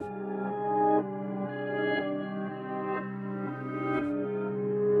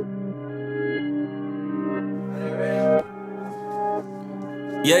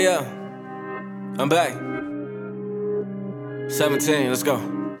Yeah, yeah, I'm back. 17, let's go.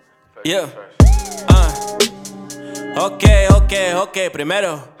 Yeah, okay,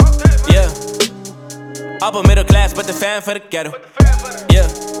 primero. Yeah, upper middle class, but the fan for the ghetto. Yeah,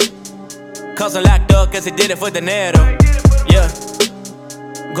 cousin locked up cause he did it for dinero. Yeah,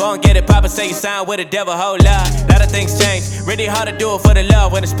 go and get it, Papa say you signed with the devil, whole lot. Lot of things change, really hard to do it for the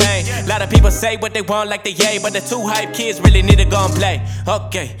love when it's pain. Lot of people say what they want like they yay, but the two hype kids really need to go and play.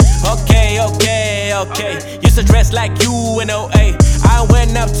 Okay, used to dress like you in 08. I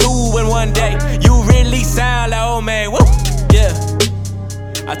went up 2 in one day. You really sound like old man, woo. Yeah,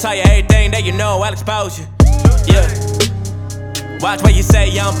 I'll tell you everything that you know, I'll expose you. Yeah, watch what you say,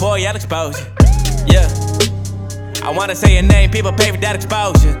 young boy, I'll expose you. Yeah, I wanna say your name, people pay for that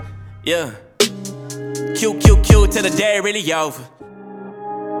exposure. Yeah, cute till the day really over.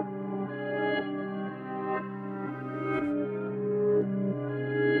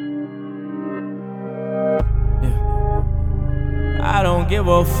 Yeah. I don't give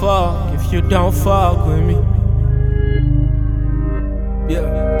a fuck if you don't fuck with me.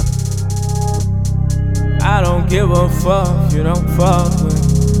 Yeah, I don't give a fuck if you don't fuck with me.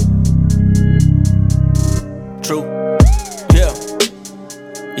 True. Yeah,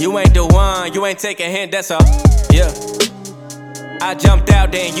 you ain't the one, you ain't taking a hint, that's all. Yeah, I jumped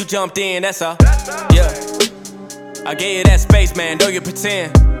out then you jumped in, that's all. Yeah, I gave you that space, man, don't you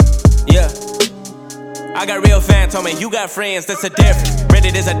pretend. Yeah, I got real fans, told me you got friends, that's a difference.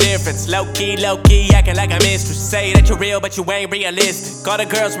 Really there's a difference. Low key, acting like a mistress. Say that you're real, but you ain't realistic. All the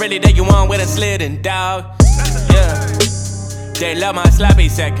girls really that you want with a slitting, dog. Yeah, they love my sloppy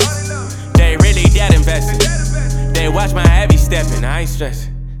seconds. They really that invested. They watch my heavy stepping, I ain't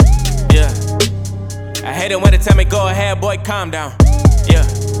stressing. Yeah, I hate it when they tell me go ahead, boy, calm down. Yeah,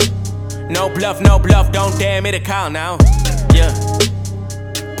 no bluff, don't dare me to call now. Yeah,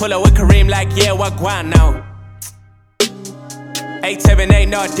 pull up with Kareem like, yeah, what guan now. 878,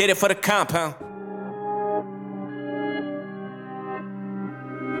 no, I did it for the compound.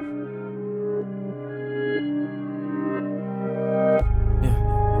 Yeah,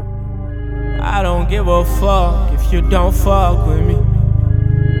 I don't give a fuck if you don't fuck with me.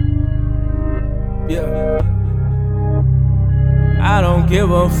 Yeah, I don't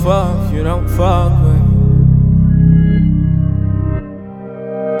give a fuck if you don't fuck with me.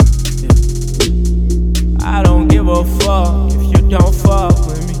 I don't give a fuck if you don't fuck